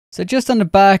So just on the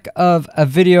back of a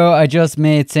video I just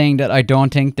made saying that I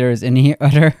don't think there's any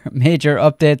other major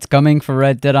updates coming for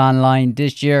Red Dead Online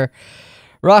this year,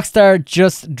 Rockstar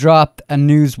just dropped a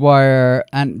Newswire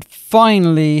and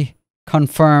finally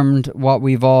confirmed what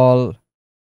we've all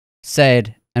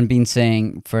said and been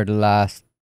saying for the last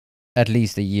at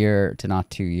least a year to not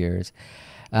 2 years.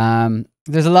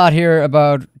 There's a lot here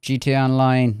about GTA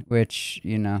Online, which,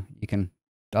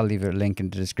 I'll leave a link in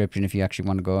the description if you actually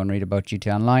want to go and read about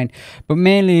GTA Online. But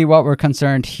mainly what we're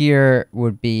concerned here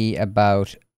would be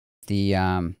about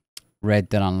the Red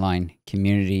Dead Online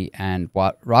community and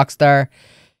what Rockstar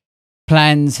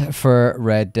plans for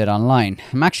Red Dead Online.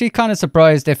 I'm actually kind of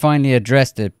surprised they finally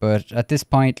addressed it, but at this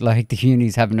point, like, the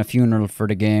community's having a funeral for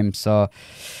the game, so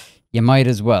you might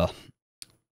as well.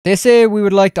 They say we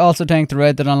would like to also thank the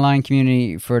Red Dead Online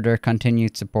community for their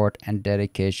continued support and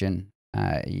dedication.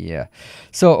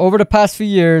 So over the past few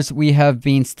years, we have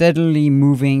been steadily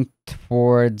moving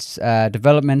towards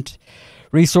development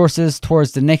resources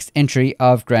towards the next entry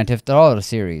of Grand Theft Auto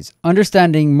series,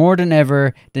 understanding more than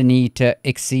ever the need to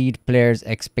exceed players'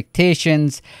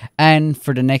 expectations and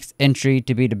for the next entry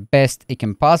to be the best it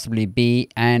can possibly be,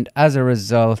 and as a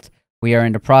result, we are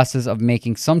in the process of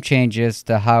making some changes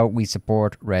to how we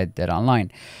support Red Dead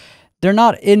Online. They're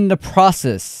not in the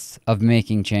process of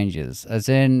making changes, as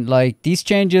in, like, these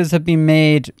changes have been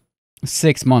made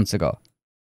 6 months ago.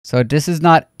 So this is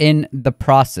not in the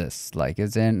process, like,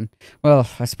 as in, well,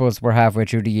 I suppose we're halfway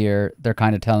through the year. They're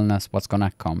kind of telling us what's going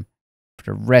to come for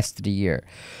the rest of the year.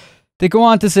 They go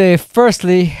on to say,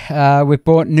 firstly, with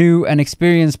both new and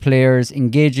experienced players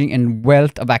engaging in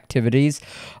wealth of activities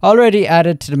already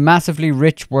added to the massively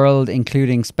rich world,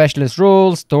 including specialist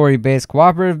roles, story-based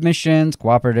cooperative missions,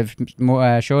 cooperative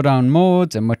showdown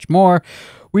modes, and much more,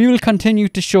 we will continue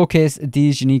to showcase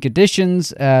these unique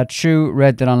additions through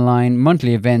Red Dead Online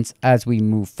monthly events as we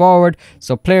move forward,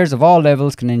 so players of all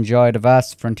levels can enjoy the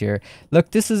vast frontier.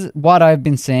 Look, this is what I've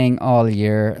been saying all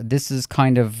year. This is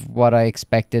kind of what I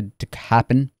expected to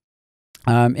happen.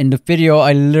 In the video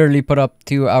I literally put up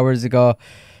 2 hours ago,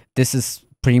 this is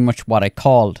pretty much what I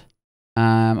called.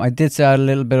 I did say I had a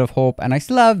little bit of hope, and I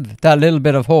still have that little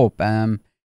bit of hope.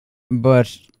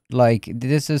 But like,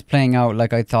 this is playing out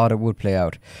like I thought it would play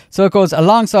out. So it goes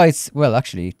alongside, well,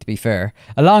 actually, to be fair,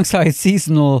 alongside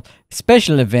seasonal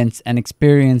special events and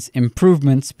experience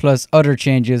improvements, plus other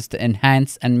changes to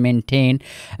enhance and maintain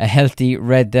a healthy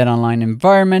Red Dead Online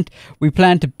environment, we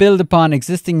plan to build upon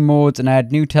existing modes and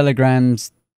add new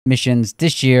telegrams missions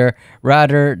this year,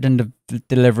 rather than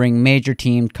delivering major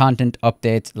teamed content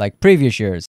updates like previous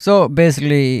years. So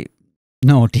basically,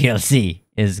 no DLC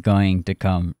is going to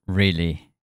come, really,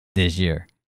 this year.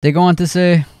 They go on to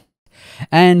say,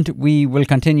 and we will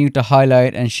continue to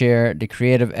highlight and share the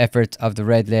creative efforts of the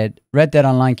Red Dead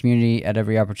Online community at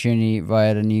every opportunity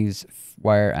via the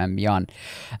Newswire and beyond.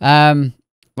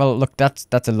 Well, look,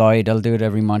 that's a lie. They'll do it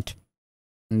every month.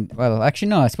 And, well, actually,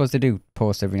 no, I suppose they do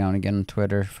post every now and again on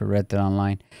Twitter for Red Dead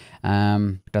Online.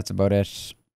 That's about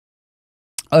it.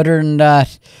 Other than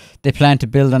that, they plan to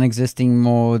build on existing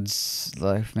modes.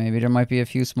 Like, maybe there might be a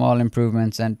few small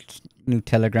improvements and new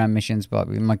telegram missions, but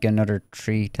we might get another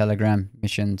 3 telegram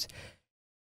missions.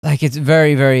 Like, it's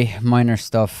very, very minor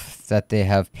stuff that they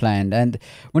have planned. And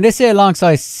when they say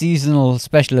alongside seasonal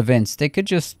special events, they could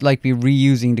just, like, be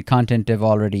reusing the content they've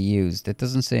already used. It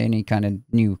doesn't say any kind of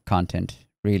new content,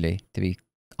 really, to be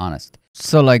honest.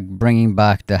 So, like, bringing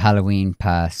back the Halloween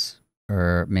pass,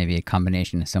 or maybe a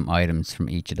combination of some items from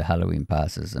each of the Halloween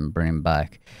passes, and bring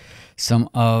back some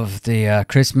of the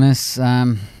Christmas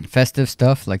festive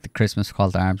stuff, like the Christmas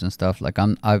call to arms and stuff. Like,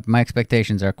 my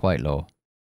expectations are quite low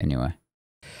anyway.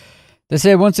 They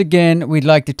say, once again, we'd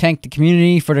like to thank the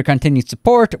community for their continued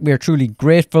support. We are truly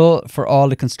grateful for all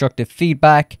the constructive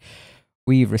feedback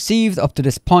we've received up to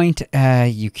this point.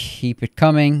 You keep it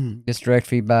coming. This direct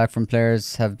feedback from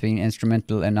players have been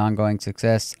instrumental in ongoing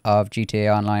success of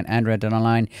GTA Online and Red Dead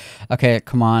Online. Okay,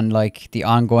 come on, like, the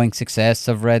ongoing success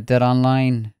of Red Dead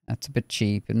Online, that's a bit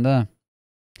cheap, isn't it?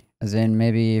 As in,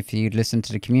 maybe if you'd listen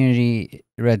to the community,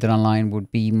 Red Dead Online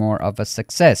would be more of a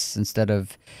success instead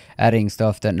of adding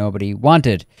stuff that nobody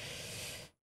wanted.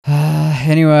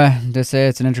 Anyway, they say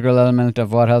it's an integral element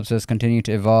of what helps us continue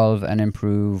to evolve and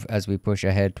improve as we push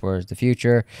ahead towards the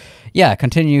future. Yeah,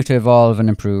 continue to evolve and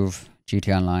improve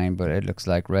GTA Online, but it looks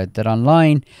like Red Dead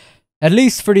Online, at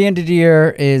least for the end of the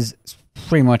year, is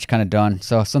pretty much kind of done.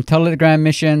 So some telegram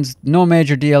missions, no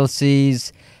major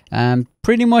DLCs,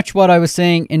 pretty much what I was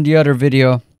saying in the other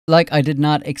video. Like, I did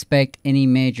not expect any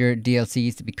major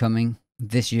DLCs to be coming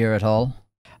this year at all.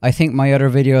 I think my other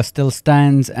video still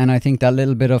stands, and I think that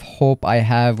little bit of hope I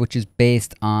have, which is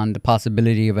based on the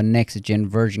possibility of a next-gen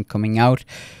version coming out,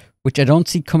 which I don't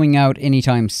see coming out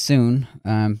anytime soon,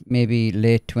 maybe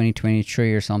late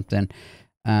 2023 or something,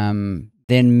 then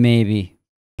maybe,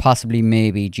 possibly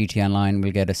maybe GTA Online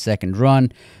will get a second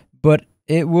run. But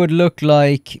it would look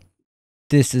like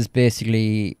this is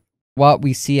basically what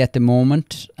we see at the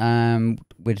moment,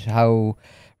 with how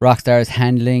Rockstar is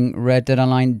handling Red Dead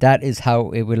Online. That is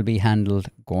how it will be handled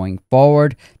going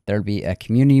forward. There'll be a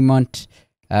community month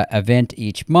event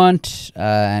each month,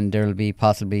 and there'll be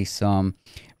possibly some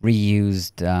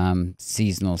reused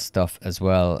seasonal stuff as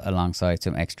well, alongside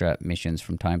some extra missions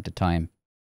from time to time.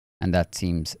 And that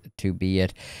seems to be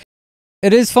it.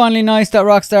 It is finally nice that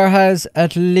Rockstar has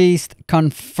at least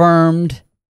confirmed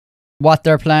what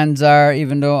their plans are,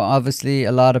 even though obviously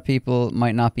a lot of people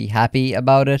might not be happy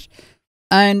about it.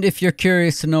 And if you're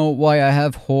curious to know why I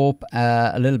have hope,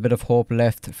 a little bit of hope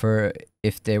left for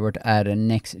if they were to add a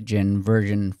next-gen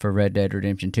version for Red Dead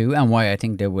Redemption 2, and why I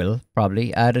think they will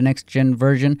probably add a next-gen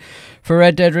version for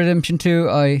Red Dead Redemption 2,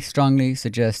 I strongly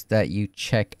suggest that you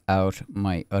check out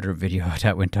my other video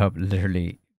that went up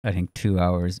literally, I think, 2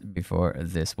 hours before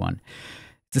this one.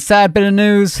 It's a sad bit of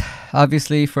news,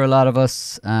 obviously, for a lot of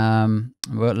us,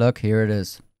 but look, here it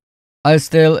is. I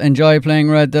still enjoy playing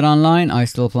Red Dead Online. I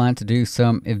still plan to do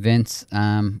some events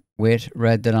with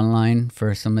Red Dead Online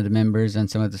for some of the members and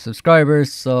some of the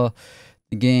subscribers, so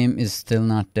the game is still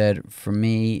not dead for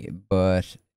me,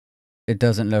 but it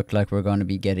doesn't look like we're going to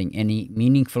be getting any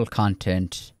meaningful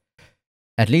content,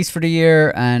 at least for the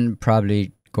year, and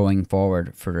probably going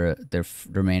forward for the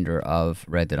remainder of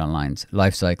Red Dead Online's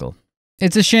life cycle.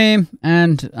 It's a shame,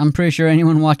 and I'm pretty sure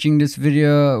anyone watching this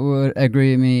video would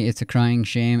agree with me. It's a crying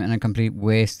shame and a complete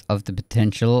waste of the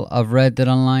potential of Red Dead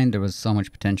Online. There was so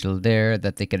much potential there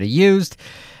that they could have used,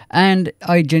 and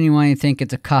I genuinely think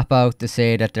it's a cop-out to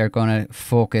say that they're going to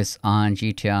focus on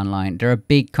GTA Online. They're a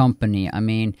big company. I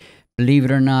mean, believe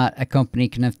it or not, a company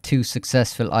can have 2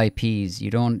 successful IPs. You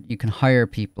can hire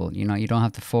people. You know, you don't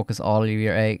have to focus all of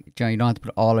your eggs. You don't have to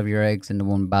put all of your eggs into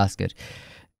one basket.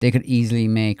 They could easily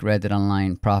make Red Dead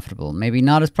Online profitable. Maybe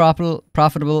not as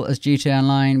profitable as GTA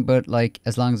Online, but like,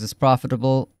 as long as it's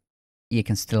profitable, you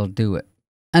can still do it.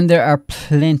 And there are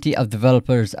plenty of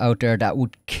developers out there that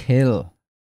would kill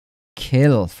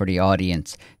for the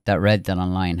audience that Red Dead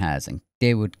Online has, and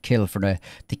they would kill for the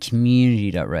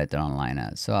community that Red Dead Online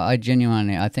has. So I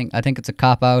genuinely, I think it's a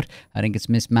cop-out. I think it's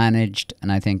mismanaged,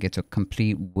 and I think it's a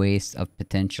complete waste of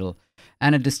potential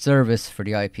and a disservice for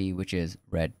the IP, which is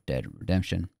Red Dead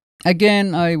Redemption.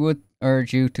 Again, I would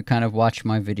urge you to kind of watch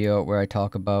my video where I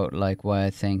talk about like why I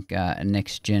think a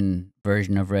next-gen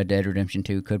version of Red Dead Redemption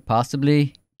 2 could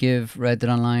possibly give Red Dead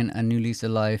Online a new lease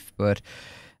of life. But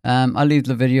I'll leave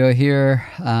the video here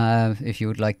if you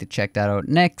would like to check that out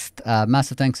next.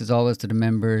 Massive thanks as always to the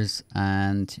members,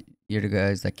 and you're the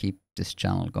guys that keep this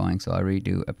channel going, so I really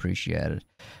do appreciate it.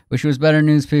 Wish it was better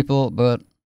news, people, but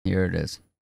here it is.